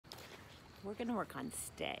We're going to work on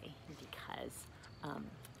stay because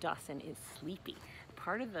Dawson is sleepy.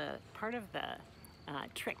 Part of the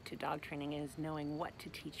trick to dog training is knowing what to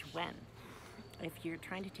teach when. If you're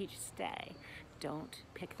trying to teach stay, don't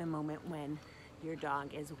pick the moment when your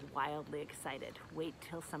dog is wildly excited. Wait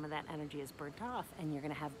till some of that energy is burnt off and you're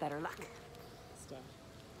going to have better luck. Stay.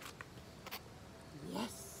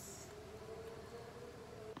 Yes.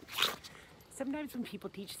 Sometimes when people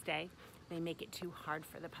teach stay, they make it too hard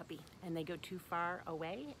for the puppy and they go too far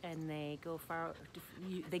away and they go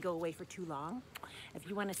away for too long. If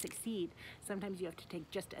you want to succeed, sometimes you have to take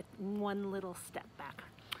just one little step back,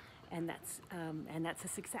 and that's a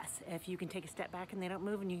success. If you can take a step back and they don't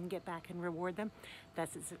move and you can get back and reward them,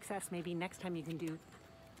 that's a success. Maybe next time you can do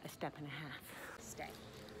a step and a half. Stay.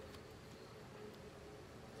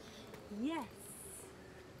 Yes.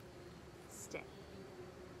 Stay.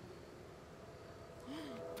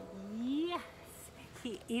 Yes.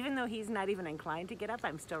 Even though he's not even inclined to get up,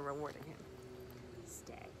 I'm still rewarding him.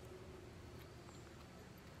 Stay.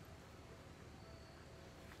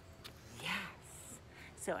 Yes.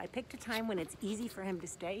 So I picked a time when it's easy for him to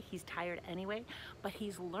stay. He's tired anyway, but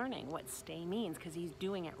he's learning what stay means because he's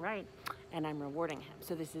doing it right, and I'm rewarding him.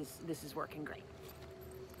 So this is working great.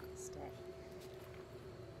 Stay.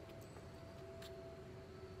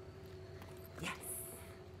 Yes.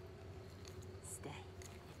 Stay.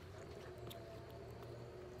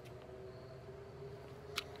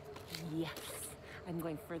 Yes. I'm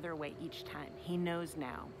going further away each time. He knows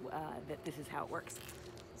now that this is how it works.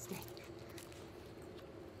 Stay.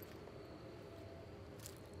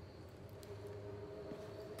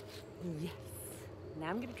 Yes. Now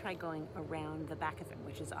I'm going to try going around the back of him,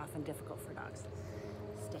 which is often difficult for dogs.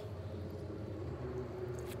 Stay.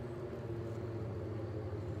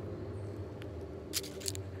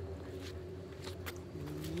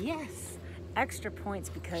 Yes. Extra points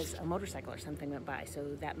because a motorcycle or something went by,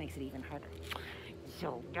 so that makes it even harder.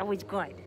 So that was good.